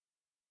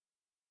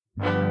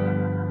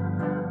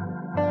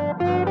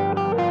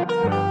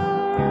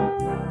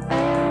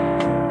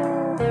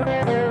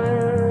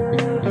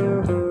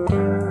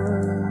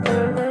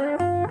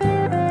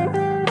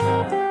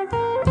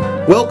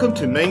Welcome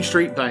to Main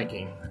Street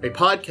Banking, a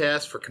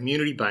podcast for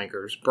community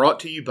bankers brought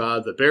to you by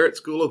the Barrett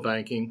School of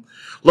Banking,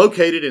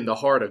 located in the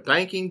heart of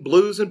banking,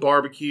 blues, and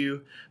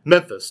barbecue,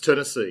 Memphis,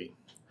 Tennessee.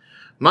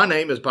 My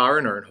name is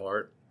Byron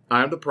Earnhardt.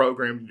 I am the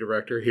program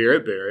director here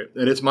at Barrett,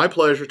 and it's my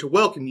pleasure to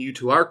welcome you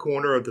to our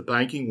corner of the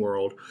banking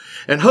world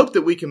and hope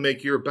that we can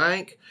make your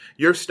bank,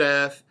 your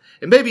staff,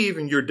 and maybe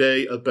even your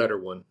day a better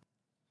one.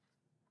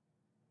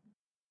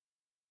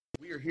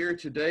 We are here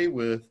today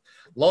with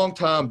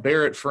longtime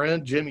Barrett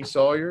friend Jimmy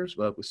Sawyers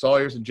with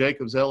Sawyers and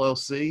Jacobs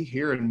LLC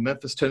here in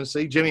Memphis,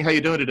 Tennessee. Jimmy, how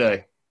you doing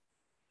today?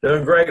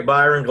 Doing great,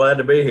 Byron. Glad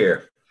to be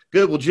here.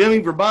 Good. Well, Jimmy,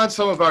 remind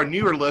some of our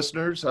newer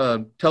listeners,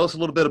 tell us a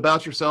little bit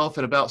about yourself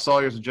and about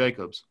Sawyers and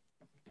Jacobs.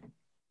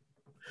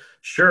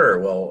 Sure.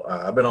 Well,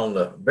 I've been on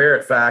the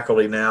Barrett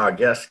faculty now, I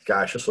guess,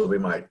 this will be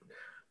my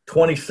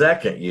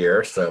 22nd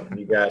year. So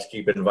you guys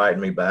keep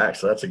inviting me back.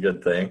 So that's a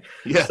good thing.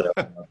 Yeah. So,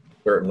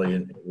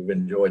 certainly we've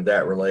enjoyed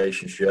that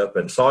relationship.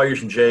 And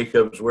Sawyers and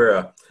Jacobs, we're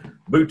a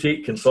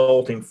boutique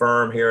consulting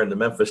firm here in the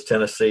Memphis,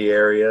 Tennessee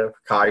area,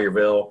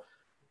 Collierville,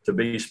 to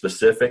be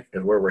specific,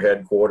 is where we're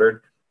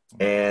headquartered.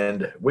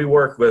 And we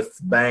work with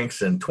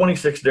banks in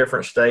 26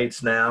 different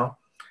states now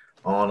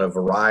on a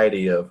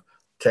variety of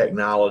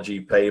technology,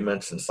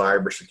 payments, and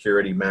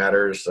cybersecurity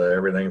matters,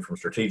 everything from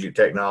strategic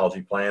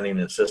technology planning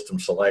and system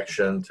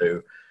selection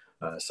to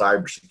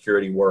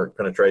cybersecurity work,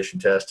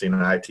 penetration testing,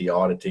 and IT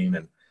auditing,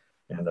 and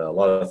a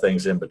lot of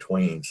things in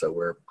between. So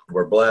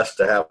we're blessed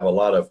to have a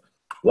lot of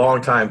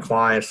longtime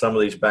clients. Some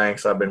of these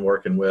banks I've been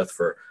working with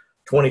for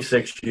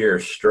 26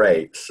 years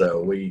straight.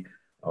 So we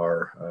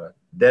are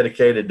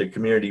dedicated to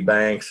community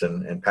banks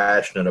and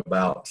passionate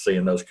about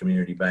seeing those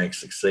community banks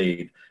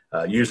succeed,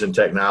 using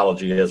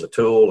technology as a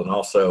tool, and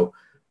also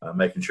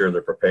making sure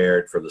they're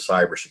prepared for the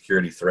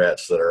cybersecurity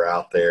threats that are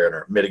out there and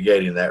are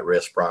mitigating that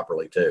risk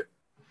properly too.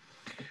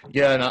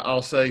 Yeah, and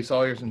I'll say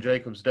Sawyers and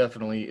Jacobs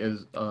definitely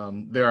is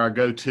they're our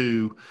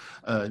go-to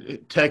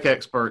tech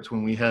experts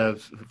when we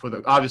have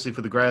obviously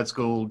for the grad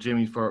school,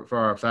 Jimmy for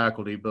our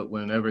faculty, but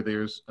whenever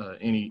there's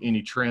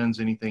any trends,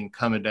 anything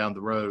coming down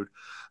the road,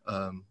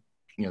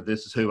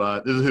 this is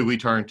who we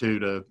turn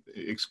to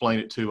explain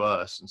it to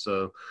us. And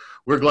so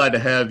we're glad to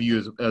have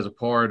you as a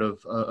part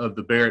of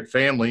the Barrett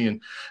family.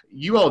 And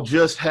you all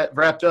just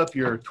wrapped up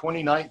your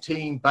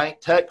 2019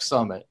 Bank Tech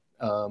Summit.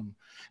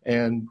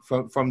 And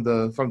from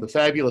the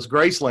fabulous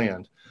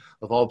Graceland,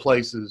 of all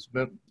places,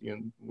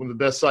 one of the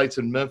best sites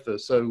in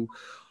Memphis. So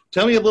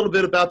tell me a little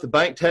bit about the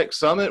Bank Tech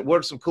Summit. What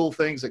are some cool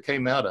things that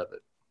came out of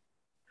it?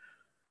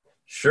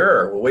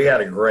 Sure. Well, we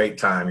had a great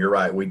time. You're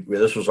right.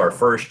 This was our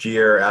first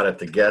year out at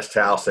the guest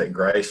house at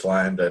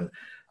Graceland, and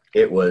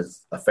it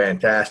was a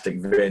fantastic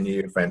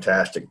venue,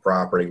 fantastic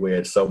property. We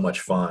had so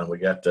much fun. We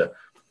got to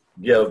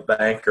give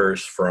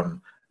bankers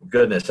from,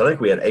 I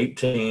think we had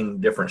 18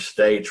 different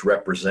states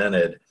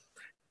represented,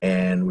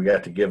 and we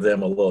got to give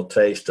them a little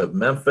taste of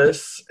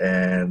Memphis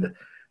and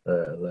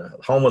the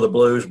home of the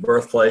blues,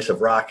 birthplace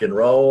of rock and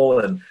roll.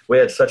 And we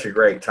had such a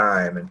great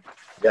time. And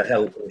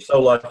we're so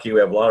lucky. We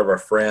have a lot of our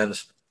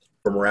friends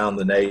from around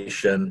the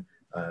nation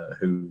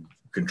who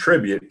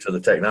contribute to the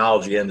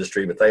technology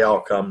industry, but they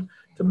all come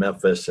to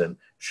Memphis and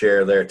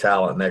share their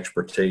talent and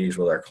expertise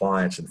with our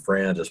clients and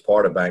friends as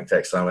part of Bank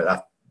Tech Summit.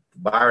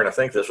 Byron, I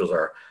think this was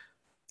our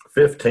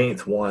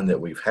 15th one that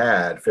we've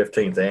had,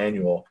 15th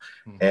annual,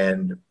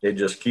 and it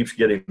just keeps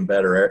getting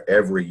better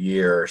every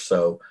year.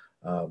 So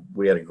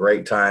we had a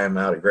great time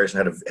out at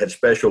Graceland, had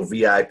special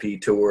VIP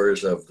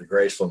tours of the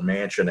Graceland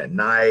Mansion at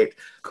night.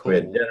 Cool. We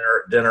had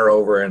dinner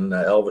over in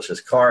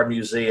Elvis's Car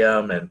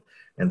Museum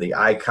and the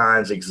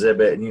Icons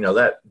exhibit. And,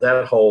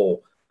 that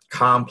whole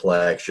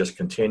complex just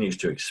continues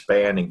to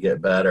expand and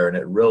get better. And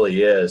it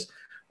really is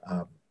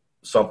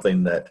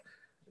something that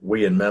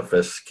we in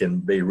Memphis can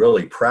be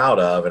really proud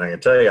of. And I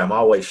can tell you, I'm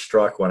always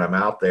struck when I'm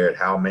out there at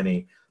how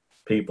many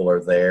people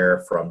are there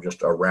from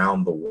just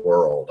around the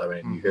world. I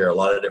mean, you hear a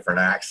lot of different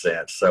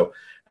accents. So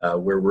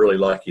we're really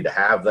lucky to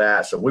have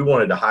that. So we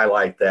wanted to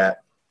highlight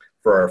that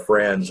for our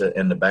friends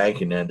in the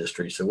banking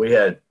industry. So we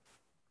had,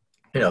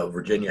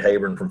 Virginia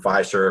Habern from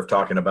Fiserv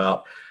talking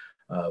about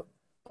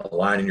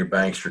aligning your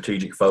bank's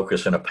strategic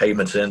focus in a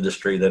payments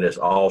industry that is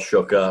all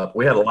shook up.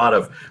 We had a lot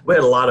of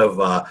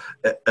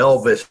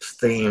Elvis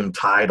themed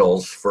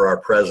titles for our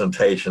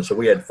presentation, so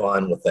we had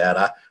fun with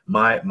that.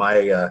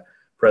 My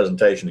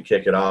presentation to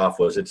kick it off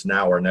was "It's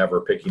Now or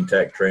Never: Picking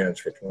Tech Trends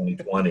for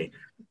 2020,"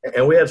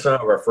 and we had some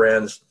of our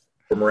friends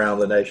from around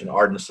the nation.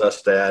 Arden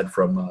Sustad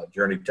from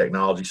Journey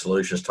Technology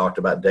Solutions talked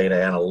about data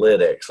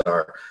analytics.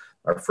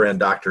 Our friend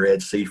Dr. Ed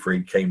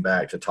Seafried came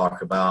back to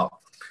talk about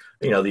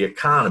the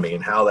economy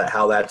and how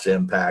that's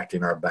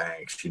impacting our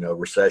banks.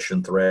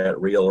 Recession threat,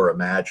 real or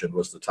imagined,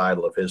 was the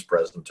title of his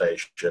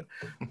presentation.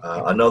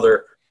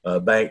 Another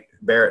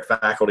Barrett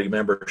faculty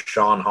member,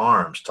 Sean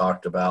Harms,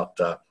 talked about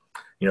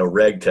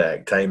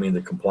RegTech, taming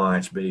the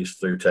compliance beast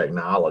through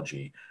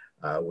technology.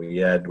 We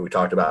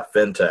talked about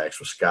fintechs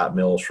with Scott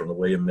Mills from the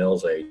William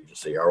Mills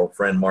Agency. Our old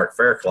friend Mark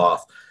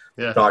Faircloth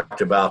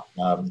talked about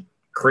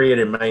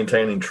creating and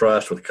maintaining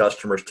trust with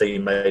customers,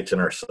 teammates,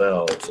 and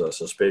ourselves.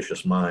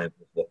 Suspicious Mind,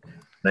 the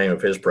name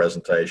of his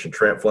presentation.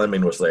 Trent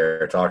Fleming was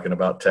there talking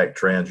about tech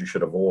trends you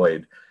should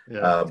avoid.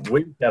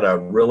 We had a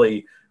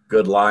really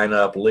good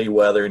lineup. Lee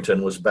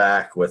Weatherington was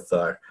back with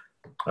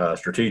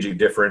strategic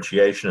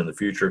differentiation in the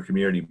future of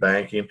community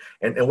banking.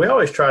 And we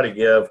always try to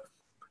give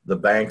the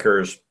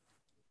bankers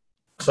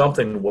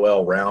something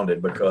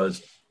well-rounded,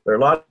 because there are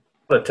a lot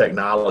of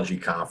technology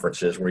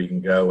conferences where you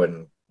can go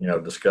and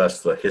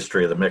discuss the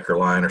history of the Micker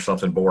line or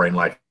something boring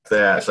like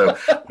that. So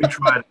we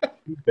try to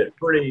keep it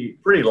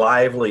pretty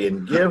lively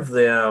and give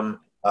them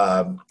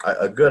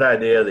a good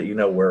idea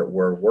that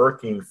we're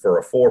working for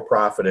a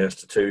for-profit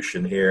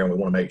institution here, and we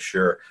want to make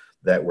sure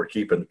that we're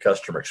keeping the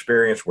customer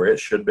experience where it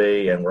should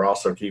be, and we're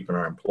also keeping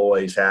our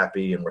employees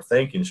happy, and we're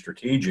thinking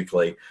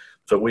strategically.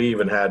 So we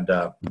even had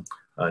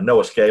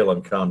Noah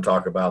Scalin come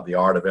talk about the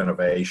art of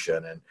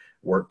innovation and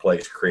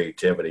workplace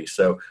creativity.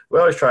 So we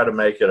always try to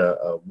make it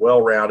a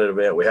well-rounded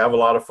event. We have a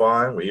lot of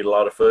fun. We eat a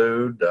lot of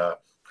food,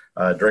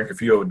 drink a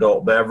few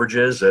adult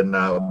beverages,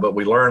 but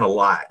we learn a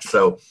lot.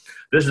 So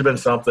this has been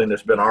something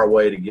that's been our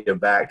way to give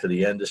back to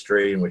the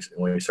industry, and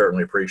we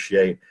certainly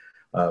appreciate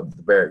the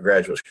Barrett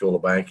Graduate School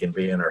of Banking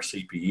being our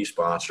CPE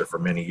sponsor for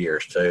many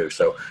years too.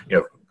 So,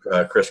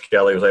 Chris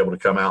Kelly was able to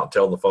come out and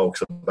tell the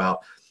folks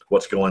about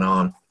what's going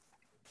on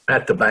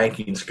at the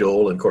banking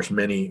school. And of course,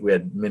 we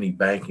had many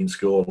banking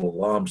school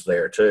alums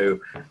there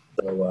too.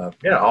 So,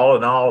 all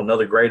in all,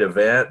 another great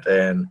event,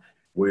 and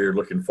we're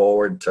looking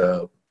forward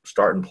to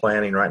starting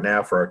planning right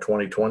now for our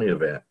 2020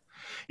 event.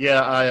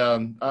 Yeah,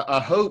 I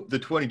hope the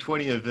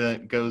 2020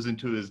 event goes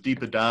into as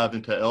deep a dive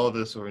into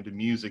Elvis or into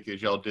music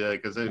as y'all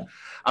did, because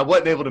I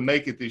wasn't able to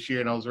make it this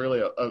year, and I was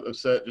really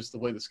upset just the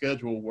way the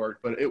schedule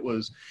worked. But it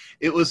was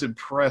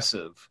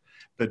impressive,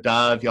 the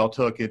dive y'all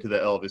took into the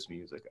Elvis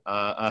music.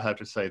 I have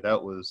to say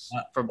that was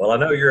well, I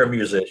know you're a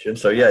musician,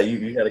 so yeah,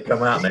 you got to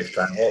come out next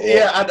time.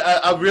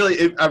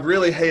 I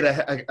really hate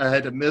I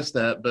had to miss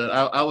that, but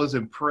I was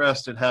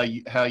impressed at how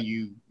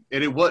you.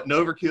 And it wasn't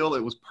overkill.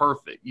 It was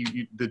perfect.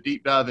 The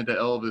deep dive into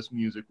Elvis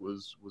music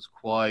was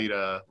quite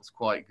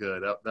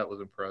good. That was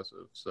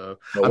impressive. So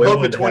I'm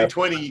hoping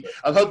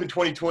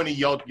 2020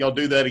 y'all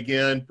do that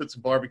again. Put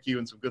some barbecue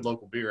and some good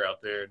local beer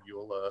out there, and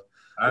you'll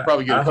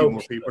probably get a few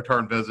more people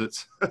return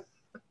visits.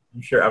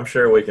 I'm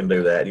sure we can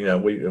do that.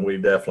 We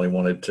definitely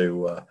wanted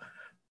to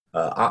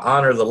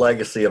honor the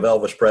legacy of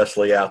Elvis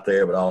Presley out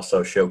there, but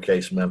also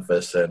showcase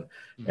Memphis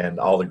and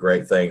all the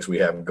great things we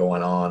have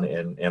going on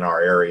in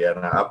our area.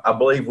 And I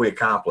believe we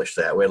accomplished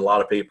that. We had a lot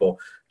of people,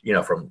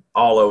 from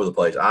all over the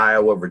place,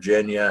 Iowa,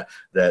 Virginia,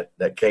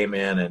 that came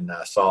in and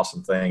saw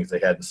some things they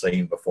hadn't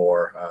seen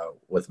before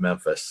with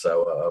Memphis.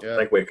 So I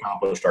think we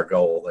accomplished our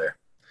goal there.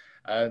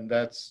 And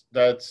that's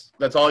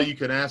all you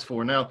can ask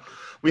for. Now,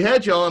 we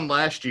had you on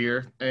last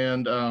year,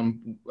 and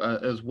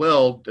as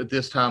well at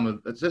this time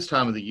of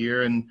the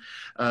year, and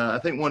I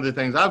think one of the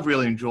things I've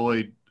really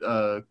enjoyed,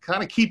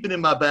 kind of keeping in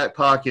my back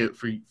pocket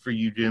for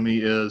you, Jimmy,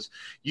 is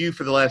you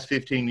for the last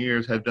 15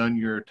 years have done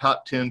your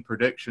top 10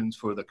 predictions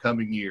for the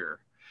coming year.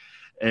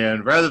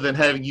 And rather than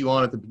having you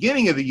on at the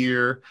beginning of the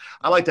year,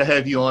 I like to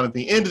have you on at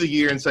the end of the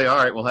year and say, all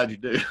right, well, how'd you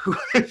do?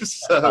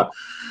 So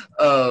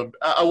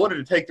I wanted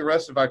to take the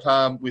rest of our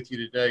time with you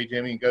today,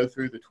 Jimmy, and go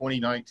through the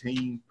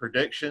 2019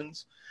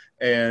 predictions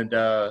and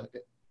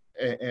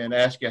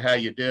ask you how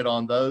you did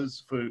on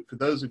those. For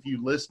those of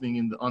you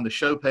listening on the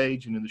show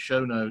page and in the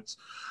show notes,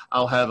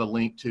 I'll have a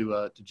link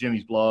to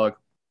Jimmy's blog,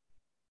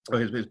 or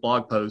his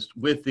blog post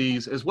with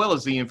these, as well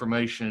as the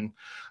information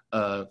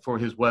for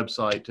his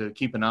website to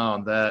keep an eye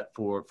on that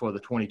for the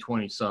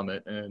 2020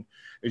 summit. And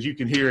as you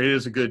can hear, it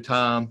is a good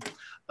time.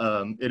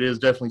 It is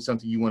definitely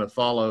something you want to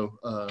follow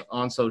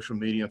on social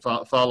media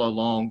and follow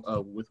along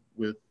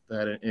with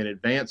that in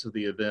advance of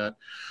the event,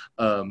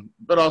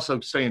 but also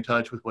stay in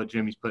touch with what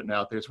Jimmy's putting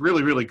out there. It's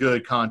really, really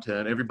good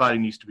content. Everybody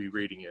needs to be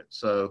reading it.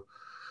 So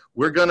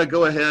we're going to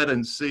go ahead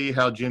and see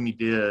how Jimmy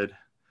did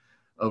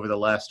over the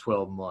last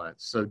 12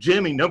 months. So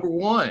Jimmy, number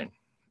one,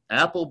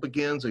 Apple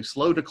begins a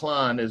slow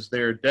decline as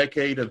their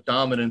decade of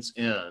dominance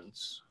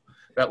ends.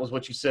 That was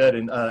what you said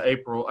in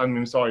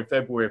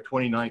February of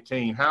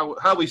 2019.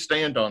 How we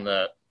stand on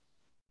that?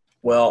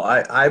 Well,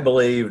 I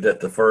believed at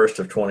the first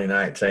of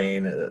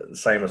 2019, the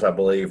same as I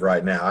believe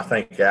right now. I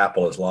think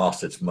Apple has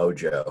lost its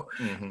mojo,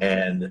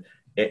 and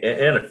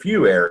in a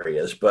few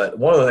areas. But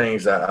one of the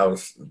things that I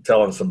was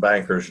telling some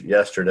bankers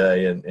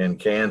yesterday in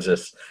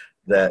Kansas,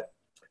 that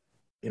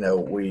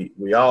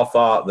we all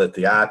thought that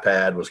the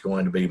iPad was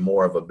going to be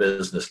more of a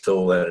business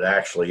tool than it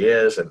actually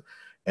is.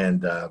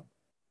 And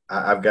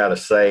I've got a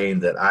saying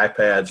that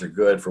iPads are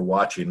good for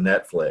watching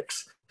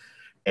Netflix.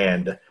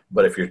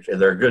 But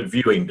they're a good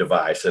viewing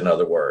device, in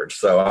other words.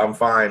 So I'm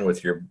fine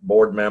with your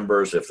board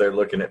members. If they're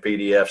looking at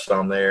PDFs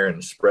on there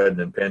and spreading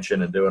and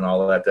pinching and doing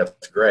all of that,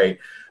 that's great.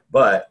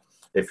 But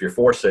if you're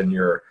forcing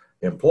your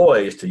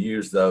employees to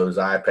use those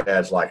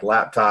iPads like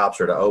laptops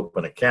or to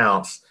open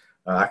accounts,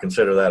 I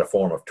consider that a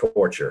form of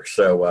torture.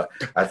 So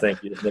I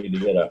think you just need to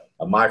get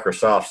a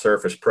Microsoft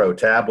Surface Pro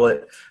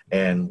tablet.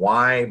 And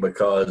why?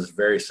 Because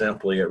very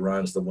simply, it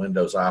runs the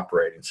Windows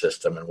operating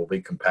system and will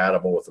be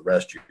compatible with the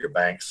rest of your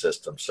bank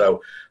system.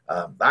 So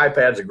the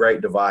iPad's a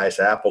great device.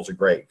 Apple's a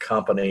great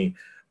company.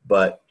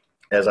 But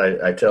as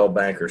I tell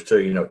bankers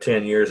too,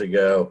 10 years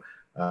ago,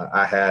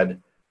 I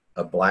had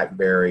a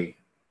BlackBerry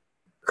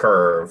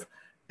Curve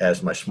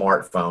as my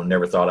smartphone.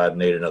 Never thought I'd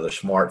need another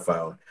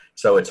smartphone.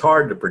 So it's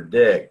hard to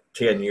predict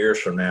 10 years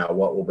from now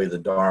what will be the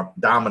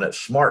dominant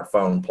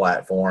smartphone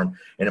platform.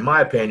 And in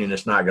my opinion,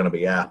 it's not going to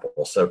be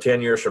Apple. So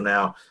 10 years from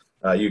now,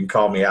 you can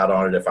call me out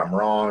on it if I'm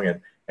wrong.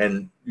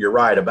 And you're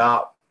right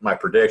about my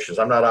predictions.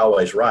 I'm not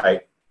always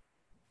right.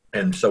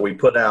 And so we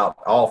put out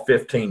all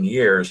 15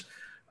 years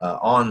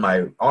on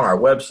our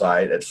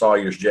website at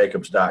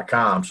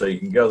SawyersJacobs.com. So you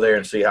can go there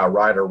and see how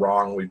right or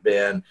wrong we've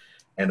been.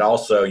 And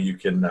also you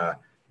can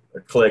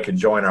click and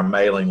join our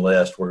mailing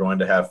list. We're going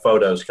to have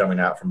photos coming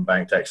out from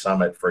Bank Tech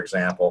Summit, for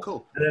example.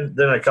 Cool. And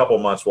then in a couple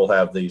of months, we'll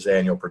have these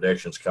annual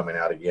predictions coming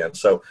out again.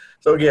 So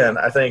again,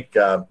 I think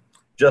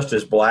just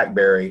as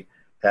BlackBerry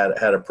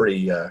had a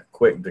pretty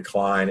quick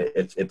decline,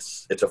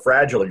 it's a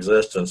fragile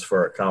existence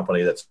for a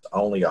company that's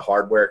only a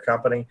hardware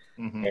company.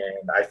 Mm-hmm.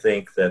 And I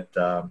think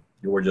that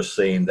we're just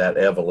seeing that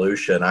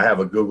evolution. I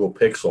have a Google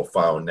Pixel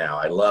phone now.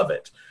 I love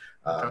it.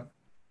 Okay.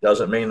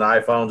 Doesn't mean the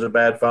iPhone's a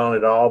bad phone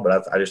at all,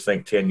 but I just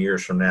think 10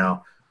 years from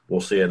now, we'll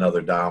see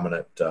another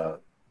dominant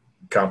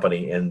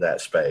company in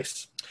that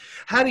space.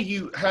 How do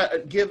you,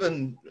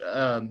 given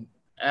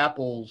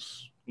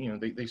Apple's,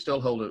 they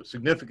still hold a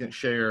significant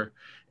share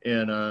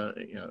in,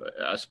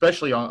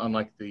 especially on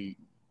like the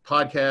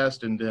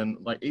podcast, and then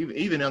like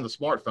even on the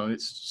smartphone,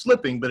 it's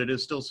slipping, but it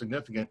is still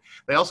significant.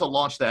 They also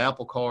launched the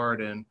Apple Card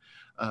and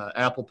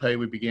Apple Pay.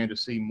 We began to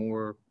see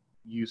more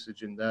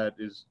usage in that.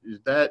 Is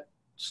that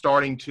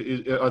starting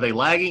to, are they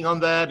lagging on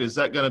that? Is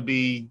that going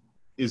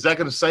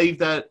to save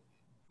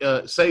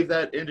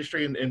that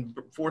industry and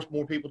force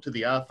more people to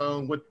the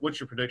iPhone? What's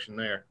your prediction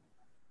there?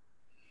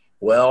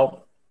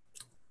 Well,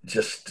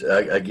 just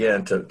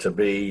again, to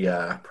be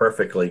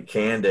perfectly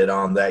candid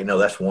on that,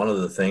 that's one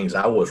of the things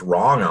I was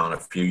wrong on a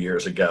few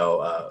years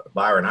ago.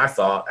 Byron, I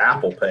thought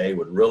Apple Pay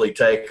would really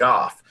take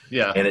off.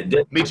 Yeah. And it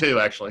did. Me too,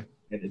 actually.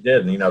 And it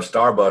didn't.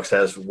 Starbucks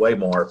has way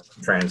more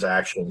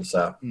transactions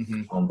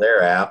on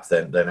their app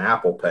than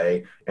Apple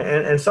Pay,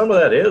 and some of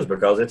that is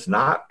because it's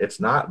not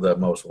the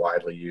most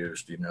widely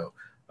used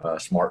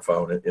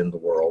smartphone in the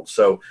world.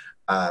 So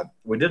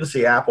we didn't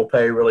see Apple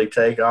Pay really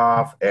take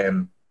off,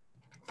 and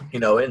in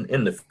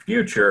the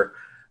future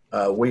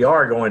we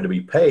are going to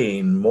be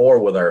paying more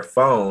with our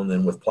phone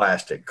than with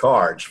plastic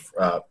cards.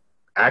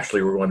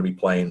 Actually, we're going to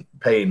be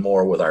paying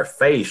more with our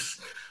face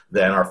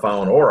than our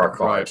phone or our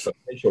card. Right. So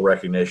facial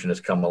recognition has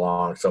come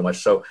along so much.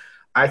 So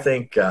I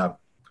think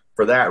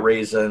for that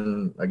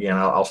reason, again,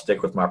 I'll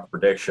stick with my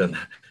prediction.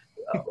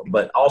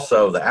 But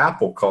also the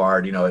Apple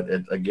Card,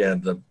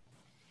 again,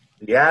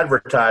 the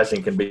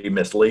advertising can be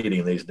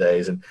misleading these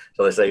days. And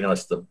so they say,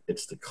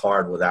 it's the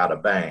card without a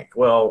bank.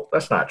 Well,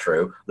 that's not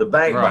true. The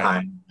bank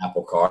behind the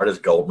Apple Card is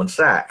Goldman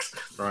Sachs.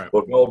 Right.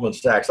 Well, Goldman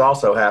Sachs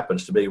also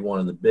happens to be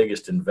one of the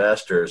biggest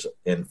investors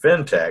in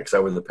fintechs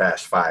over the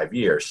past 5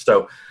 years.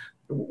 So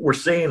we're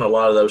seeing a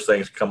lot of those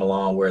things come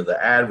along where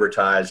the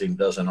advertising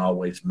doesn't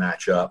always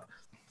match up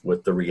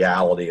with the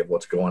reality of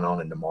what's going on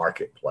in the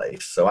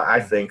marketplace. So I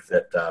think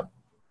that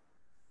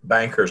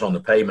bankers on the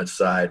payment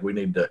side, we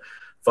need to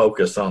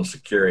focus on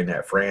securing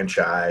that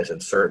franchise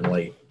and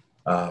certainly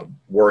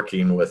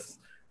working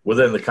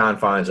within the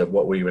confines of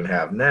what we even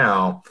have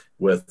now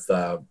with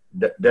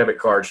debit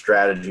card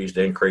strategies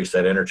to increase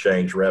that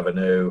interchange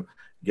revenue,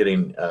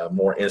 getting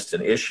more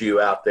instant issue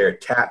out there.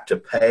 Tap to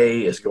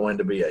pay is going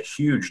to be a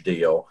huge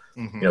deal.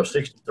 Mm-hmm.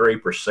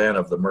 63%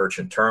 of the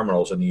merchant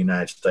terminals in the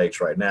United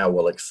States right now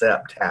will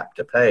accept tap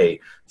to pay.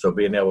 So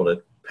being able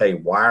to pay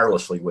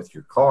wirelessly with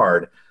your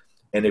card.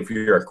 And if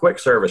you're a quick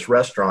service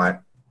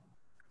restaurant,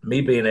 me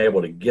being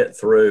able to get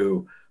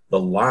through the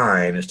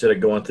line instead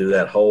of going through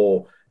that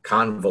whole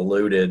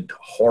convoluted,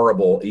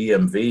 horrible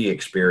EMV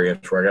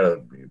experience where I got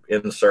to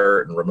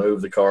insert and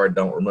remove the card,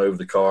 don't remove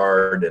the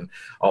card, and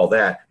all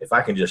that. If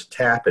I can just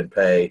tap and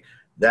pay,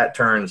 that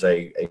turns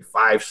a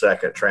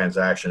 5-second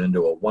transaction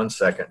into a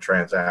 1-second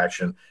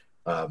transaction.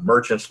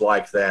 Merchants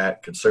like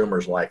that,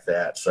 consumers like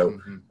that. So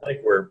I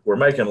think we're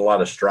making a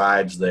lot of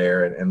strides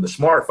there, and the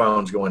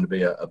smartphone is going to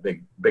be a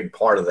big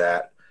part of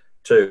that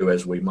too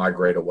as we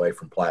migrate away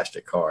from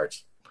plastic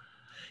cards.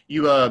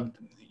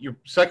 Your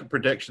second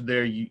prediction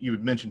there, you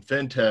had mentioned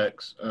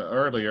fintechs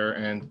earlier,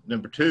 and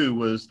number 2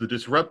 was the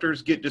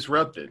disruptors get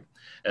disrupted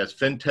as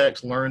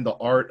fintechs learn the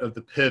art of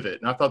the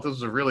pivot. And I thought this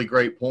was a really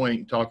great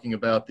point, talking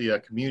about the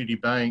community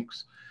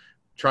banks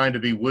trying to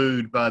be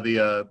wooed by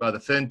the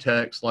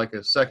fintechs like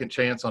a second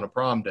chance on a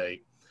prom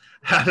date.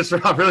 I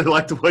really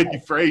like the way you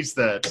phrased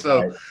that.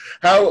 So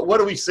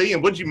what are we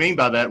seeing? What do you mean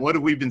by that? What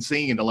have we been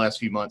seeing in the last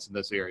few months in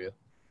this area?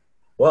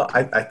 Well,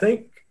 I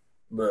think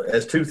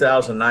as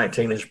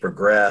 2019 has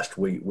progressed,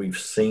 we've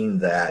seen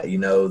that,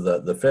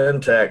 the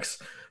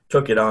fintechs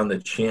took it on the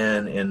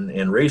chin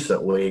in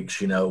recent weeks,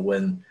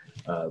 when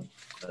the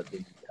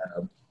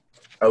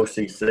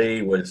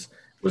OCC was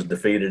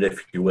defeated,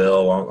 if you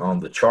will, on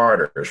the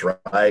charters,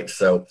 right?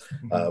 So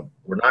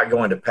we're not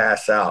going to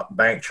pass out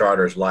bank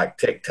charters like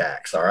Tic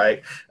Tacs, all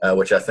right,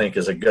 which I think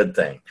is a good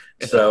thing.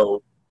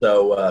 So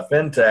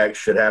fintechs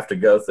should have to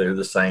go through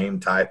the same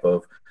type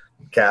of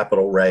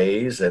capital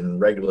raise and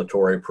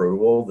regulatory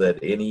approval that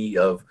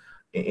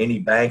any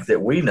bank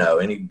that we know,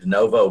 any de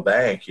novo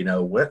bank,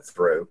 went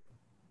through.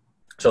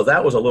 So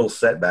that was a little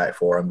setback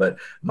for them. But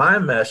my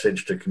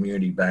message to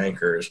community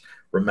bankers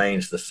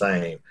remains the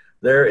same.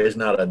 There is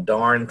not a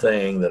darn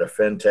thing that a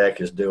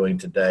fintech is doing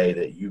today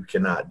that you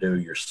cannot do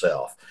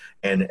yourself.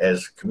 And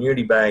as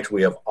community banks,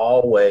 we have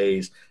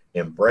always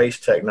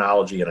embraced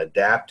technology and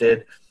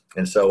adapted.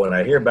 And so when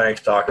I hear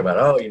banks talk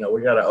about,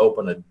 we got to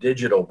open a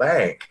digital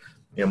bank,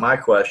 my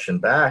question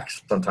back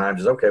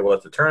sometimes is, okay, well,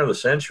 at the turn of the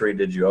century,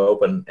 did you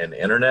open an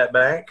internet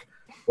bank?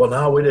 Well,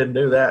 no, we didn't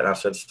do that. And I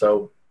said,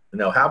 so,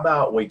 how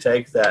about we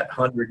take that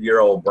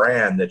 100-year-old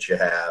brand that you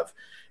have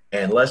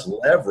and let's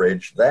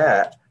leverage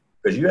that,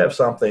 because you have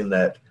something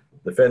that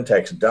the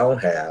fintechs don't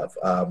have.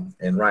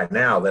 And right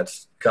now,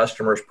 that's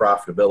customers'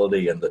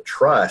 profitability and the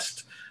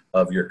trust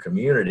of your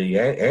community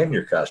and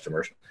your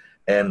customers.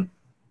 And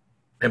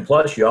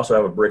plus, you also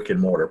have a brick and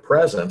mortar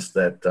presence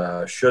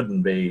that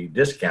shouldn't be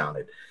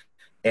discounted.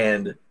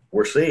 And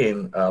we're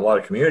seeing a lot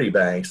of community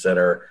banks that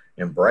are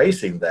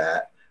embracing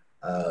that.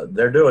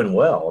 They're doing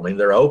well. I mean,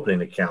 they're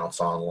opening accounts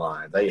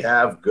online. They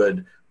have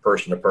good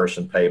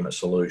person-to-person payment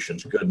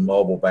solutions, good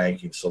mobile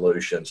banking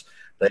solutions.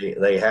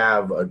 They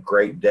have a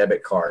great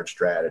debit card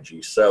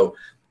strategy. So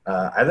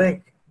I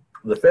think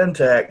the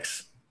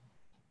fintechs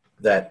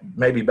that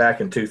maybe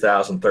back in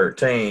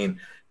 2013,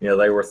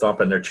 they were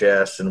thumping their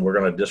chests and we're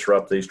going to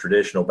disrupt these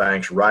traditional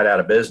banks right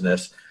out of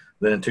business.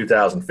 Then in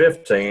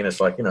 2015,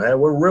 it's like, hey,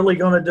 we're really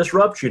going to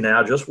disrupt you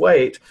now. Just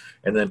wait.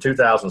 And then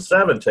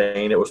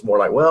 2017, it was more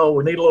like, well,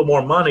 we need a little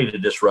more money to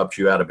disrupt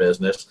you out of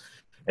business.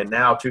 And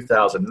now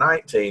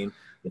 2019,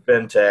 the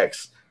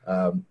fintechs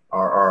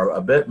are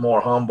a bit more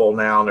humble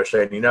now. And they're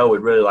saying, we'd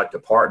really like to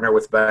partner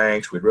with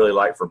banks. We'd really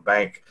like for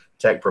bank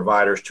tech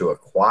providers to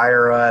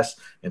acquire us.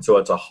 And so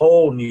it's a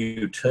whole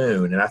new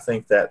tune. And I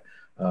think that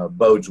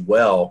bodes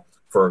well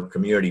for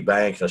community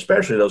banks,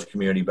 especially those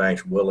community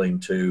banks willing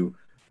to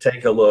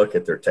take a look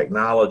at their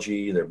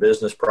technology, their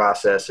business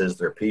processes,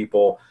 their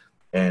people,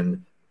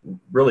 and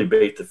really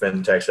beat the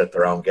fintechs at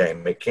their own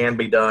game. It can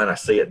be done. I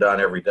see it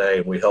done every day,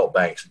 and we help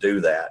banks do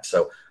that.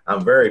 So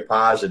I'm very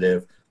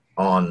positive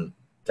on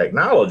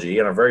technology,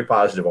 and I'm very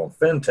positive on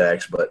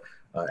fintechs, but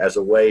as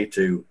a way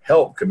to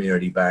help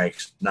community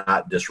banks,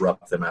 not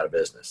disrupt them out of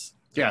business.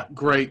 Yeah,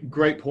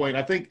 great point.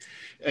 I think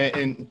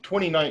in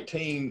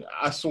 2019,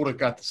 I sort of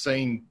got the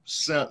same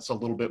sense a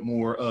little bit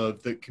more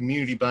of the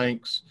community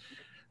banks.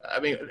 I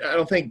mean, I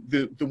don't think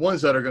the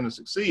ones that are going to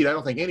succeed, I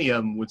don't think any of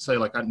them would say,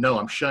 like, no,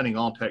 I'm shunning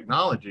all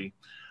technology.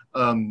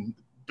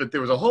 But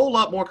there was a whole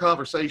lot more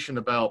conversation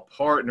about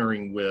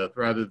partnering with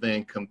rather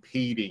than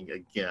competing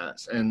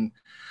against. And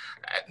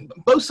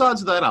both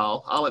sides of that,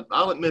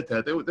 I'll admit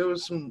that. There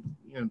was some,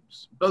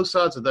 both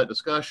sides of that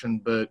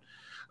discussion. But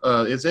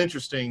it's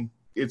interesting.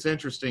 It's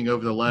interesting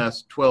over the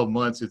last 12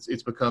 months,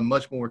 it's become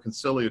much more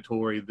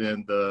conciliatory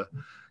than the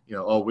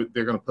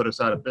they're going to put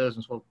us out of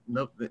business. Well,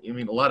 no, I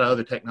mean, a lot of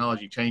other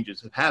technology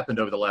changes have happened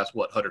over the last,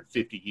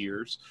 150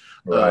 years.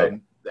 Right.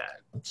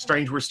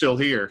 Strange we're still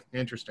here.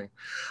 Interesting.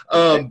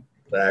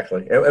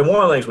 Exactly. And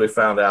one of the things we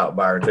found out,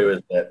 Byron,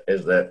 too,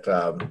 is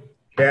that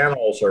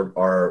channels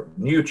are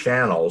new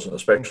channels,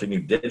 especially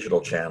new digital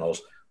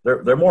channels.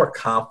 They're more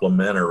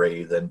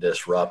complementary than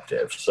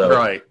disruptive. So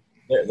right.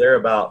 They're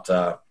about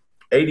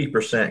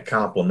 80%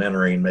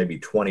 complementary and maybe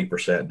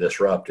 20%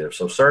 disruptive.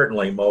 So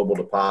certainly mobile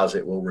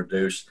deposit will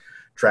reduce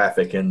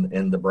traffic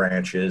in the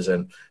branches,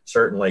 and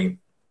certainly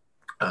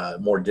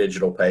more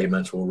digital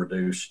payments will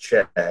reduce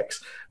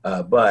checks.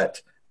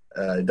 But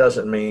it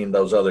doesn't mean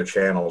those other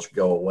channels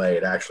go away.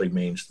 It actually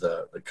means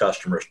the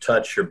customers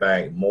touch your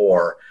bank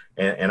more.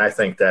 And I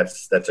think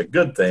that's a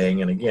good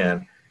thing. And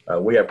again,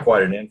 we have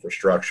quite an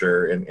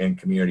infrastructure in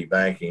community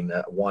banking,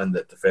 one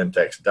that the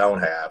fintechs don't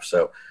have.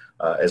 So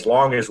as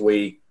long as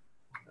we,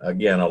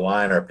 again,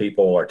 align our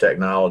people, our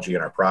technology,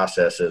 and our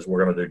processes,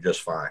 we're going to do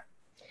just fine.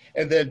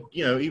 And then,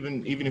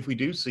 even if we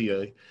do see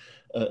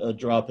a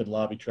drop in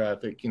lobby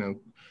traffic,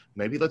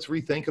 maybe let's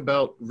rethink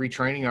about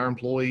retraining our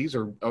employees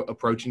or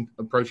approaching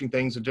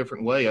things a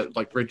different way.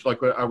 Like we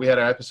had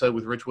an episode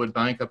with Richwood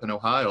Bank up in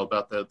Ohio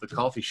about the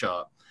coffee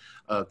shop,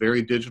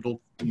 very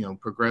digital,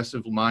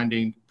 progressive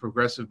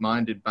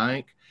minded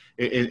bank.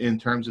 In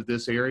terms of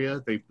this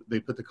area, they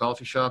put the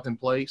coffee shop in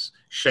place.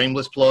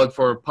 Shameless plug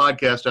for a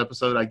podcast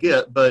episode, I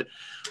get, but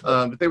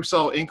they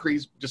saw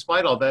increase.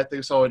 Despite all that,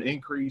 they saw an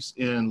increase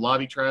in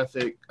lobby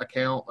traffic,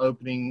 account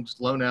openings,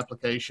 loan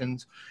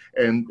applications,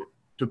 and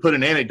to put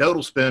an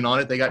anecdotal spin on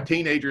it, they got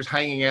teenagers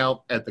hanging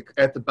out at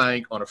the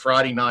bank on a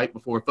Friday night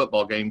before a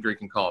football game,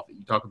 drinking coffee.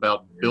 You talk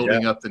about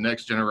building up the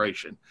next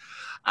generation.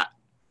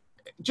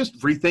 Just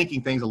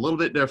rethinking things a little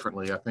bit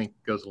differently, I think,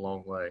 goes a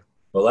long way.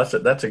 Well,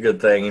 that's a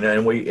good thing,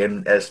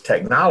 and as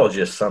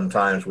technologists,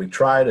 sometimes we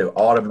try to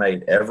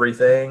automate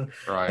everything,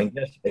 Right.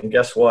 and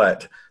guess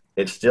what?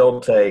 It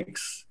still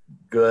takes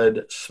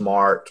good,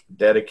 smart,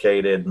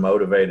 dedicated,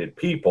 motivated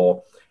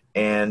people,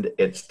 and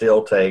it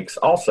still takes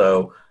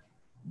also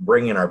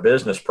bringing our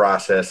business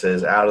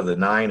processes out of the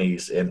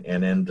 90s and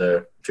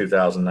into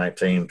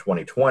 2019,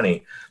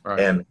 2020, Right.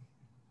 and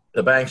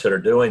the banks that are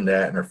doing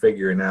that and are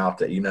figuring out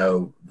that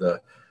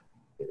the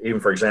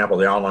even for example,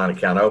 the online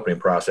account opening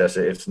process,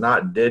 it's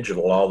not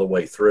digital all the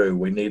way through.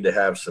 We need to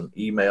have some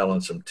email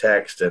and some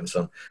text and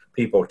some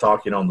people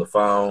talking on the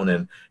phone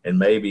and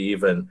maybe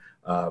even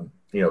a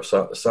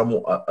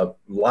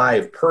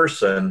live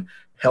person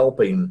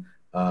helping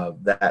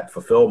that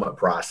fulfillment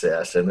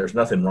process. And there's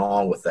nothing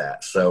wrong with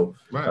that. So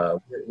Right.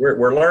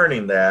 we're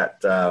learning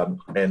that,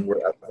 and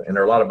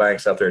there are a lot of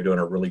banks out there doing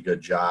a really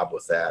good job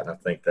with that. And I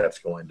think that's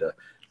going to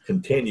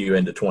continue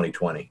into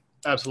 2020.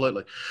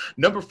 Absolutely.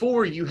 Number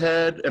four, you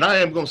had, and I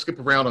am going to skip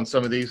around on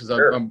some of these because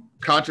Sure. I'm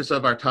conscious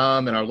of our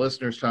time and our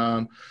listeners'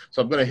 time.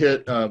 So I'm going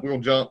to we're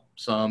going to jump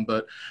some.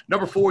 But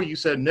number four, you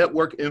said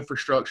network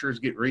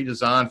infrastructures get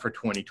redesigned for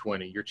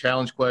 2020. Your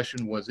challenge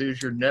question was,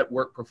 is your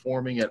network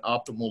performing at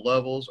optimal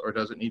levels, or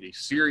does it need a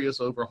serious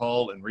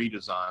overhaul and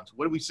redesign? So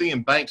what do we see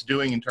in banks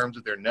doing in terms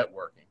of their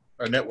networking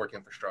or network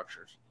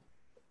infrastructures?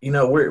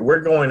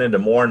 We're going into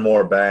more and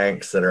more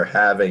banks that are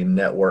having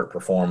network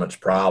performance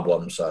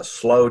problems,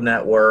 slow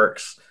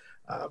networks,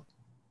 uh,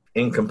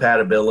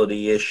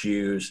 incompatibility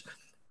issues.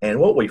 And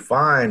what we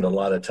find a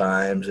lot of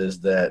times is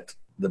that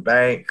the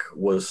bank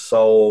was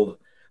sold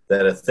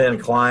that a thin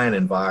client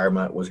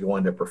environment was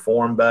going to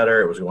perform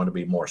better, it was going to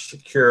be more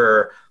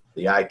secure,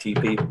 the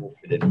IT people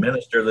could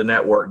administer the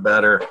network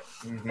better.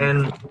 Mm-hmm.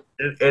 And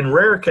in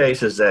rare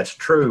cases, that's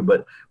true,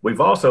 but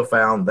we've also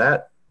found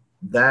that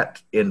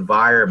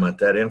environment,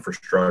 that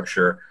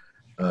infrastructure,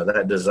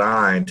 that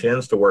design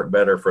tends to work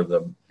better for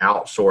the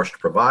outsourced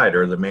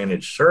provider, the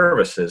managed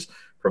services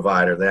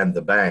provider, than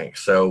the bank.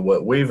 So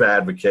what we've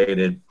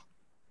advocated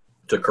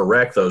to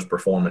correct those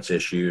performance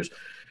issues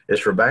is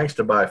for banks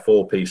to buy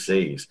full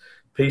PCs.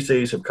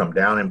 PCs have come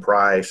down in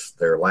price.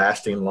 They're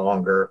lasting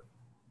longer.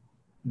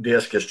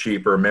 Disk is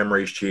cheaper.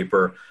 Memory is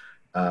cheaper.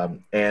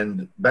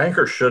 And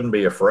bankers shouldn't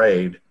be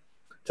afraid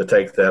to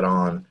take that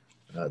on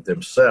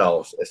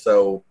themselves.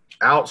 So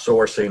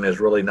outsourcing is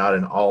really not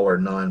an all or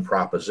none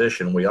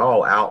proposition. We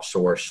all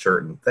outsource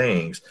certain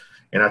things,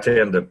 and I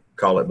tend to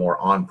call it more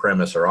on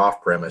premise or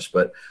off premise.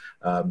 But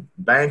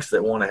banks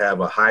that want to have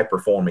a high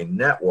performing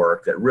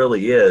network that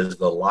really is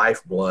the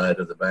lifeblood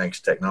of the bank's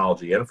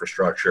technology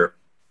infrastructure,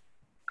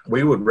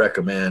 we would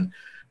recommend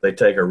they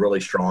take a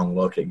really strong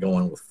look at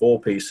going with full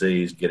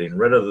PCs, getting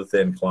rid of the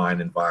thin client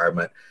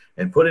environment,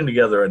 and putting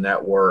together a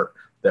network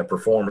that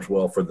performs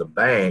well for the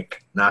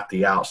bank, not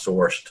the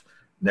outsourced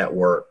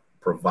network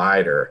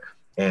provider.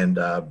 And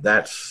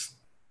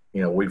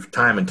we've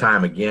time and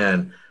time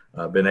again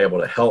been able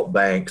to help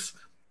banks,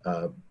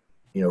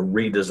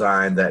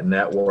 redesign that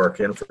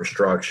network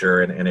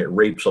infrastructure, and it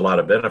reaps a lot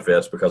of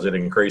benefits because it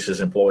increases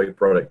employee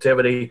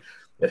productivity.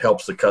 It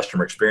helps the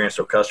customer experience,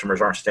 so customers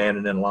aren't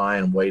standing in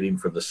line waiting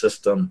for the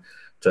system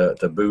to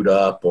boot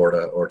up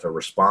or to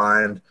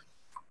respond.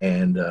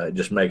 And it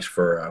just makes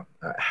for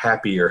a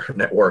happier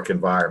network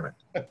environment.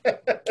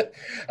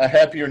 A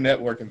happier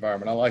network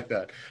environment. I like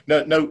that.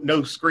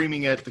 No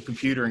screaming at the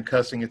computer and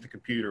cussing at the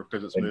computer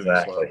because it's moving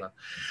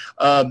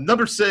slow.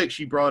 Number six,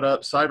 you brought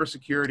up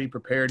cybersecurity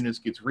preparedness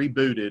gets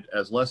rebooted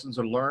as lessons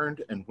are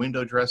learned and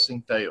window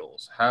dressing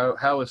fails. How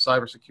has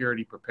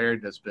cybersecurity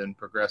preparedness been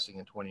progressing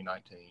in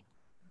 2019?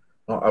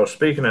 Well, I was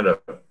speaking at a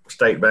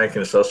State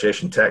Banking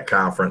Association tech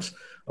conference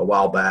a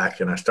while back,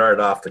 and I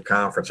started off the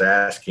conference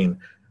asking,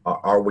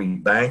 are we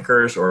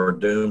bankers or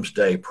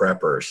doomsday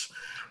preppers?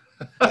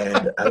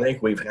 And I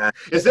think we've had.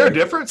 Is there a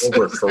difference?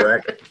 We're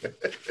correct.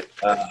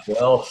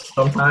 Well,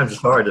 sometimes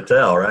it's hard to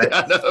tell, right?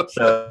 I know.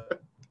 So,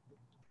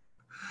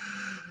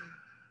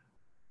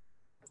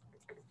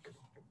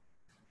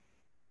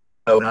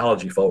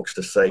 technology folks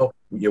to say,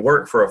 you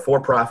work for a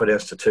for-profit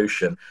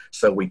institution,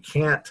 so we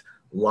can't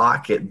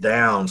lock it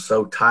down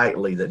so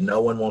tightly that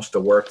no one wants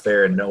to work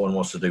there and no one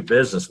wants to do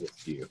business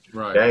with you.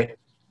 Right. Okay.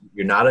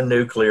 You're not a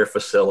nuclear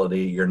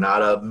facility. You're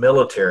not a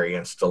military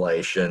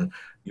installation.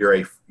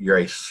 You're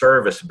a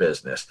service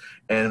business.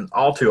 And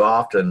all too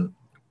often,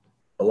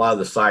 a lot of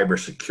the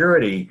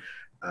cybersecurity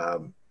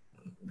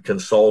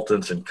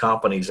consultants and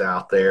companies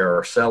out there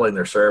are selling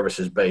their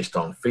services based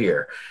on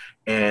fear.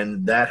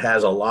 And that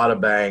has a lot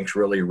of banks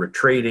really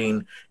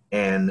retreating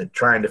and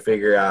trying to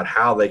figure out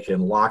how they can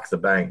lock the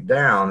bank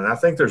down. And I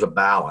think there's a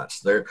balance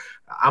there.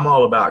 I'm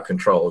all about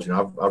controls.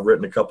 I've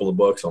written a couple of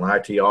books on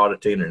IT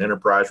auditing and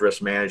enterprise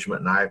risk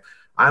management, and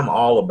I'm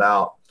all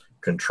about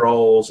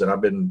controls, and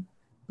I've been,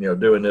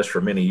 doing this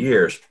for many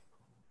years.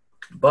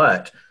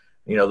 But,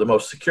 the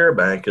most secure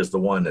bank is the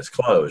one that's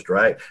closed,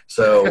 right?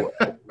 So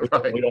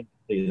Right. we don't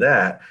see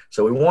that.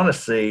 So we want to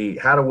see,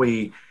 how do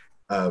we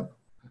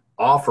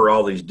offer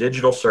all these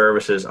digital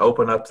services,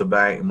 open up the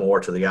bank more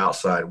to the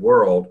outside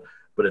world,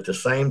 but at the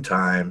same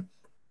time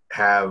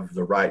have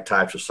the right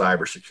types of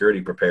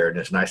cybersecurity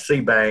preparedness. And I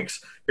see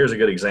banks, here's a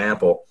good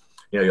example.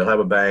 You'll have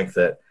a bank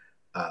that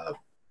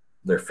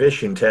they're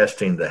phishing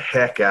testing the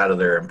heck out of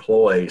their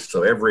employees.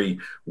 So every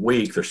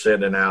week they're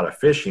sending out a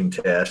phishing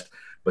test,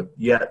 but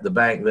yet the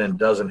bank then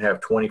doesn't have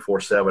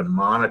 24/7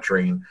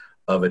 monitoring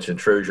of its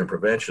intrusion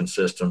prevention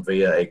system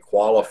via a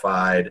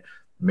qualified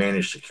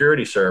managed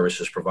security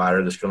services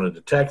provider that's going to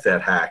detect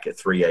that hack at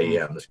 3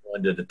 a.m. That's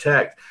going to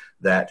detect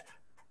that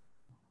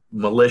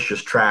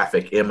malicious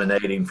traffic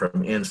emanating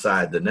from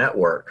inside the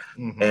network.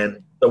 Mm-hmm.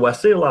 And so I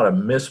see a lot of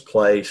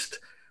misplaced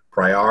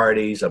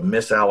priorities, a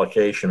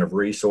misallocation of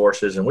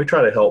resources, and we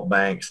try to help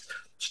banks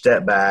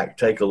step back,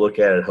 take a look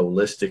at it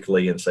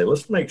holistically, and say,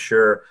 let's make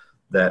sure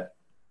that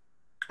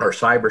our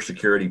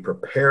cybersecurity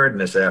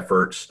preparedness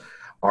efforts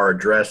are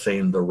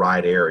addressing the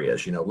right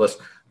areas.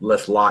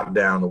 Let's lock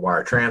down the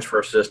wire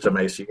transfer system,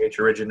 ACH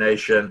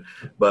origination,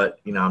 but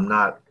I'm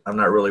not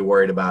really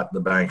worried about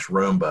the bank's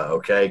Roomba.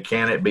 Okay,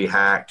 can it be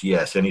hacked?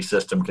 Yes, any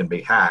system can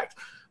be hacked,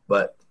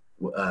 but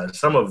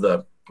some of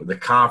the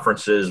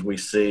conferences we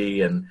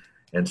see and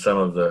some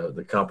of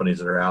the companies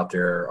that are out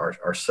there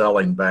are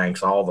selling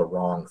banks all the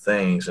wrong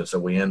things, and so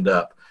we end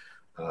up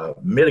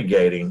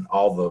mitigating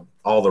all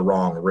the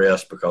wrong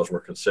risks because we're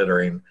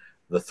considering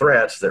the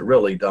threats that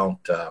really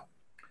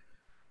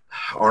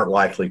aren't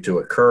likely to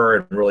occur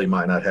and really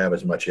might not have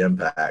as much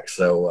impact.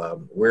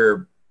 So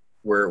we're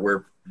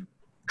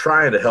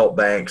trying to help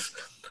banks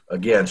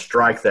again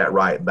strike that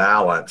right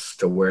balance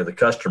to where the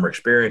customer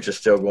experience is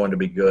still going to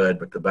be good,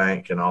 but the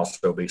bank can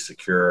also be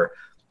secure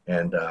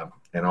and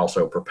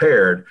also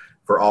prepared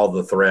for all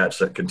the threats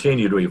that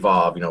continue to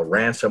evolve.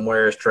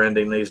 Ransomware is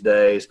trending these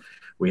days.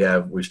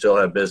 We still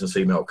have business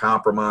email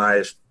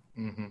compromise.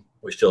 Mm-hmm.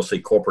 We still see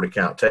corporate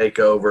account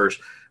takeovers.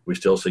 We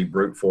still see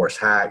brute force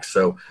hacks.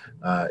 So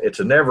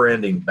it's a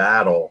never-ending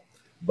battle,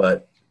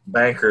 but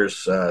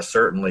bankers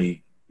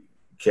certainly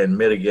can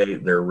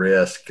mitigate their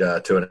risk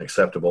to an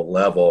acceptable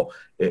level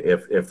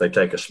if they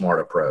take a smart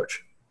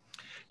approach.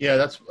 Yeah,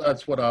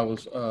 that's what I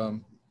was.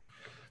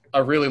 I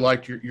really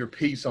liked your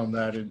piece on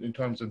that in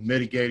terms of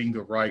mitigating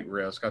the right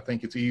risk. I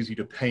think it's easy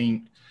to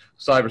paint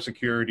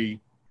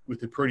cybersecurity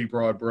with a pretty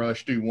broad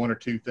brush, do one or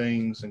two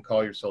things and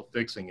call yourself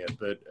fixing it,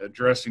 but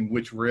addressing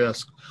which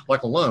risk,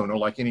 like a loan or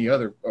like any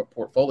other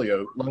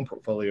loan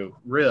portfolio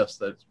risk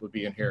that would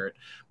be inherent,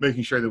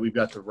 making sure that we've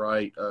got the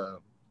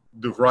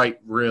right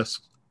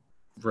risk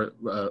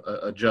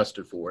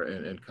adjusted for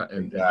and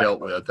exactly.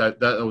 Dealt with.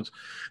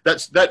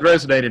 That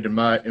resonated in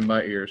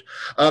my ears.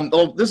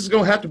 This is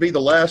going to have to be the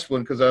last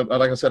one because,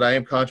 like I said, I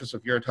am conscious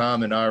of your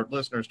time and our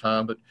listeners'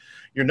 time. But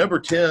your number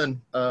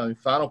 10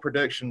 final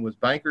prediction was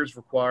bankers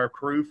require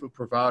proof of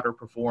provider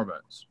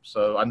performance.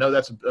 So I know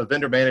that's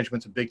vendor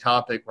management's a big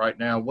topic right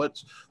now.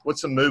 What's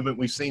some movement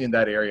we've seen in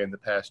that area in the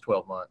past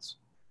 12 months?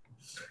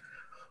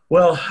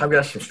 Well, I've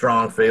got some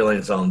strong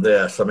feelings on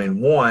this. I mean,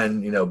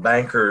 one,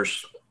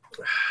 bankers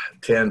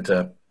tend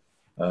to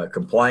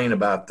complain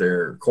about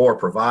their core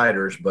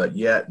providers, but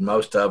yet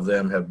most of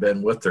them have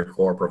been with their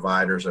core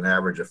providers an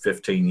average of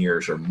 15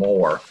 years or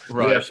more.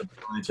 Right. We have some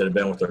clients that have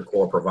been with their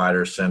core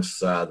providers since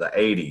the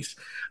 80s.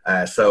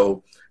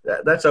 So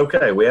that's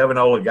okay. We have an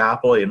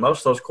oligopoly, and most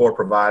of those core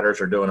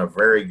providers are doing a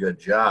very good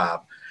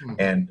job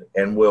and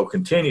will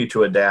continue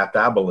to adapt,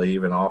 I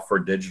believe, and offer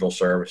digital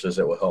services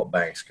that will help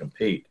banks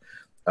compete.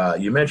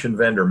 You mentioned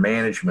vendor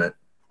management.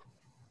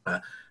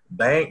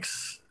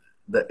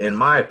 In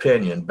my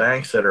opinion,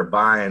 banks that are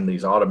buying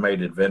these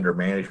automated vendor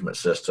management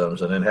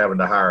systems and then having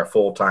to hire a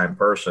full-time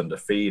person to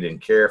feed and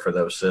care for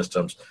those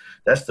systems,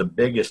 that's the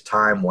biggest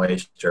time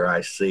waster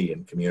I see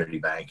in community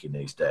banking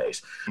these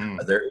days.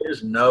 There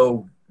is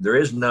no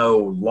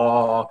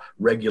law,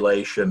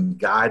 regulation,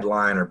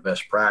 guideline, or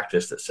best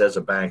practice that says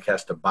a bank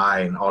has to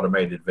buy an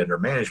automated vendor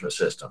management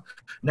system.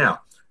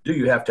 Now, do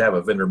you have to have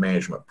a vendor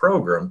management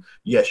program?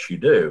 Yes, you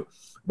do.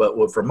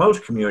 But for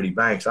most community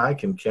banks, I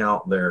can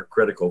count their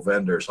critical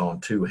vendors on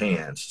two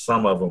hands,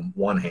 some of them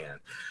one hand.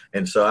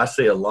 And so I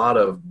see a lot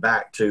of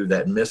back to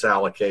that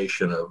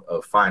misallocation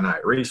of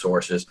finite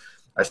resources.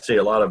 I see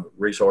a lot of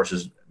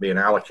resources being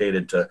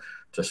allocated to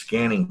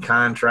scanning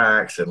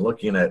contracts and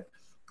looking at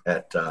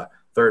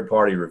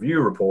third-party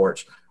review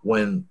reports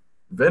when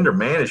vendor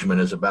management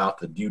is about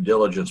the due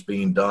diligence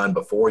being done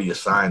before you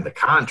sign the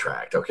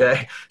contract,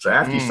 okay? So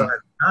after you sign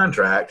the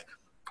contract,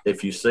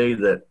 if you see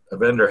that a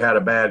vendor had a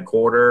bad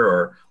quarter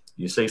or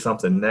you see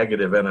something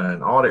negative in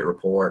an audit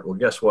report, well,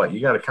 guess what? You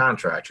got a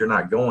contract. You're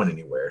not going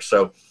anywhere.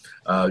 So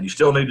you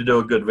still need to do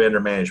a good vendor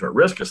management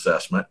risk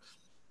assessment.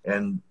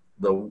 And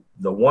the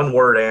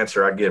one-word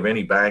answer I give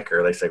any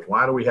banker, they say,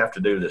 why do we have to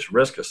do this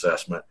risk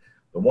assessment?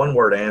 The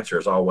one-word answer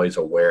is always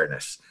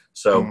awareness.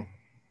 So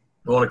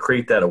we want to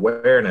create that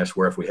awareness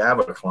where if we have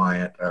a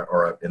client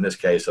or in this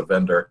case, a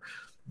vendor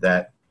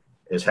that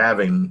is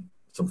having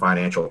some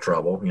financial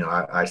trouble.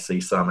 I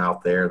see some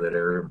out there that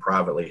are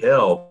privately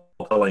held,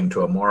 selling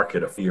to a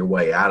market to feel your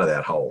way out of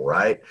that hole,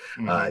 right?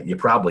 You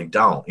probably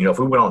don't. If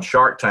we went on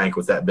Shark Tank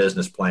with that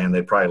business plan,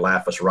 they'd probably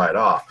laugh us right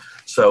off.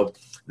 So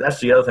that's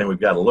the other thing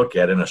we've got to look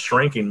at. In a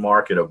shrinking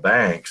market of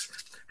banks,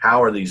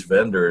 how are these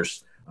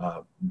vendors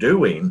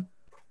doing?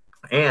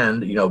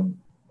 And,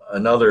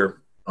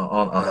 another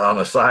on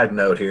a side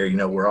note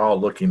here, we're all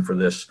looking for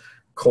this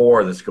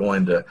core that's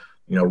going to,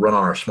 run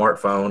on our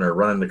smartphone or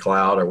run in the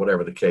cloud or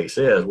whatever the case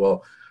is.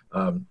 Well,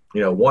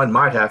 one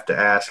might have to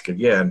ask,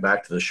 again,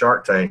 back to the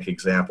Shark Tank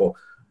example,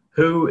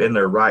 who in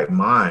their right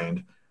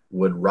mind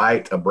would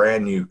write a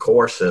brand new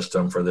core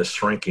system for this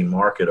shrinking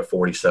market of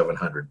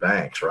 4,700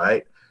 banks,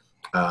 right?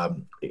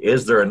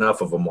 Is there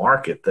enough of a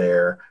market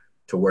there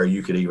to where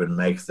you could even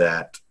make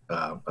that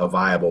a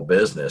viable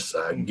business,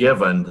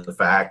 given the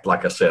fact,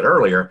 like I said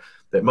earlier,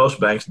 that most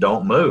banks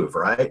don't move,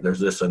 right? There's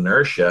this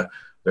inertia.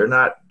 They're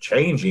not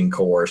changing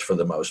cores for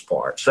the most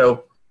part.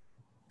 So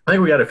I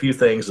think we got a few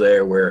things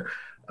there where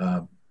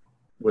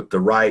with the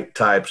right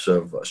types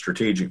of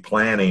strategic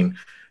planning,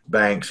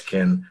 banks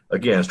can,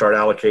 again, start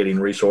allocating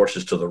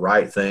resources to the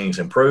right things,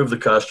 improve the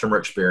customer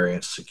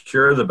experience,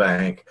 secure the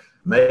bank,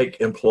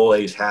 make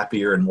employees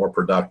happier and more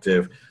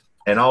productive,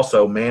 and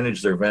also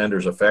manage their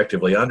vendors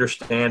effectively,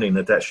 understanding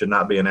that that should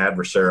not be an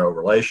adversarial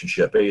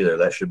relationship either.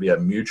 That should be a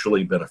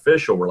mutually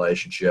beneficial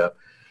relationship.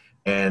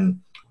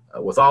 And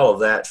with all of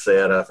that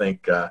said, I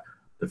think the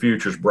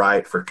future's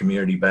bright for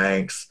community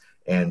banks,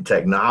 and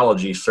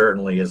technology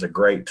certainly is a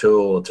great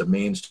tool. It's a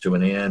means to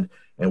an end.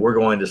 And we're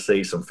going to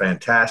see some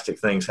fantastic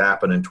things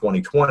happen in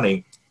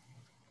 2020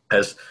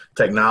 as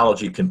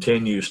technology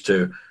continues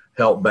to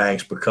help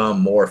banks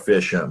become more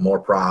efficient, more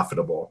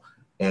profitable.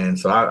 And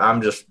so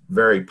I'm just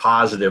very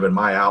positive in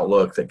my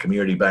outlook that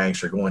community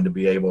banks are going to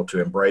be able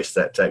to embrace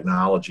that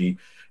technology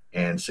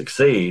and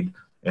succeed.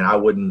 And I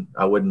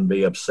wouldn't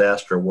be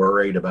obsessed or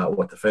worried about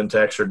what the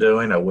fintechs are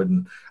doing. I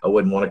wouldn't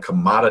want to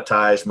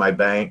commoditize my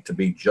bank to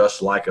be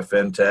just like a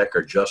fintech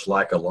or just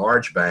like a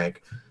large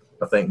bank.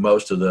 I think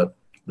most of the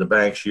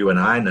banks you and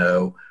I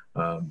know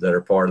that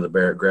are part of the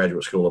Barrett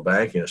Graduate School of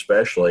Banking,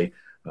 especially,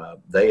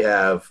 they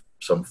have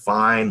some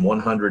fine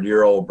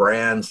 100-year-old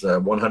brands,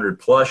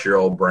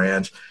 100-plus-year-old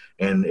brands.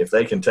 And if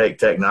they can take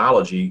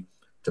technology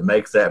to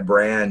make that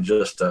brand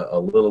just a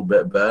little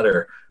bit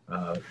better,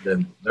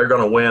 then they're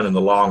going to win in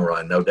the long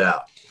run, no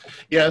doubt.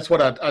 Yeah, that's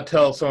what I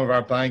tell some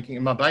of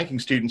my banking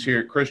students here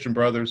at Christian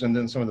Brothers, and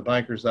then some of the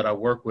bankers that I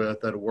work with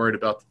that are worried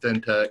about the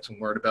fintechs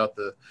and worried about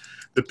the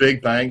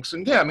big banks.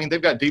 And yeah, I mean,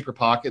 they've got deeper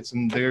pockets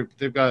and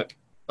they've got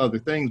other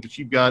things, but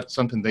you've got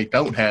something they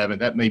don't have, and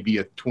that may be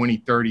a 20,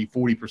 30,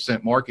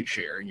 40% market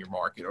share in your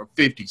market, or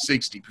 50,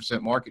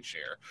 60% market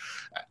share.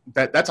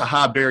 That's a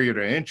high barrier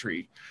to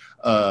entry.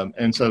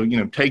 And so,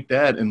 take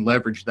that and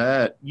leverage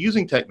that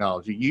using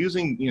technology,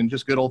 using,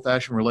 just good old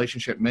fashioned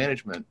relationship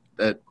management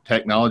that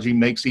technology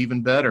makes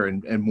even better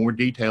and more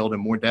detailed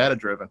and more data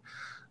driven.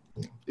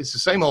 It's the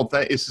same old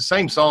thing. It's the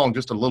same song,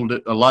 just a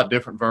lot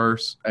different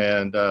verse.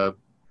 And,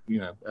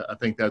 I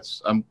think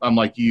I'm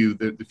like you,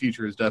 the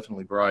future is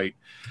definitely bright.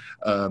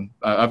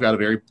 I've got a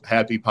very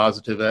happy,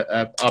 positive,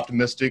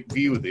 optimistic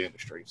view of the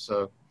industry.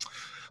 So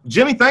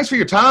Jimmy, thanks for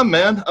your time,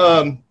 man.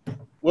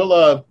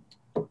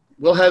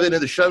 We'll have it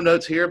in the show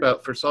notes here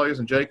for Sawyers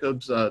and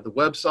Jacobs, the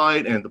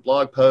website and the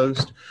blog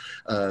post.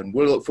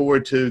 We'll look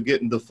forward to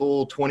getting the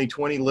full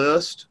 2020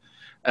 list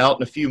out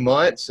in a few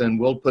months, and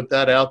we'll put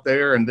that out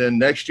there. And then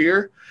next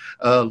year,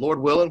 Lord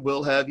willing,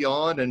 we'll have you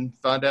on and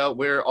find out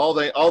where all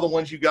the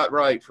ones you got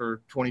right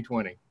for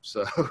 2020.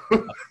 So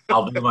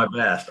I'll do my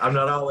best. I'm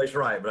not always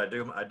right, but I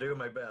do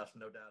my best,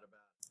 no doubt about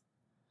it.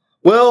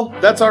 Well,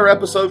 that's our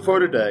episode for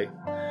today.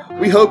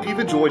 We hope you've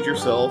enjoyed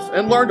yourself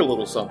and learned a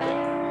little something.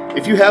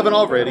 If you haven't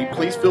already,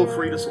 please feel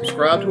free to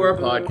subscribe to our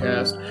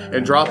podcast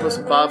and drop us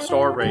a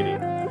 5-star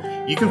rating.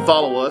 You can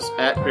follow us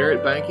at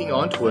Barrett Banking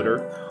on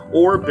Twitter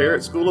or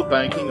Barrett School of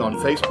Banking on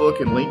Facebook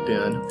and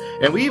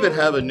LinkedIn. And we even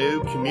have a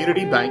new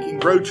Community Banking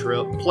Road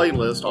Trip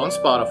playlist on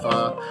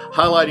Spotify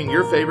highlighting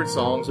your favorite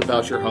songs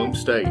about your home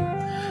state.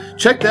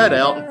 Check that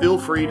out and feel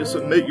free to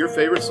submit your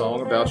favorite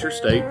song about your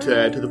state to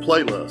add to the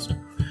playlist.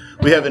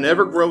 We have an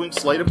ever-growing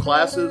slate of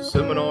classes,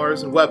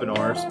 seminars, and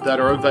webinars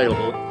that are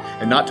available,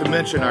 and not to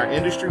mention our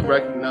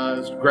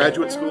industry-recognized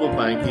Graduate School of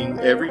Banking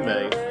every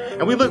May,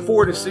 and we look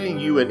forward to seeing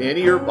you at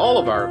any or all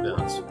of our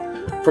events.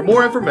 For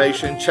more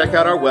information, check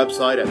out our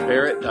website at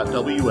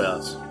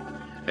barrett.ws.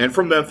 And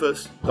from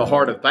Memphis, the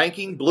heart of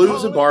banking,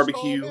 blues, and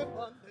barbecue,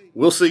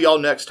 we'll see y'all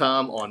next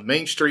time on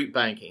Main Street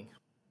Banking.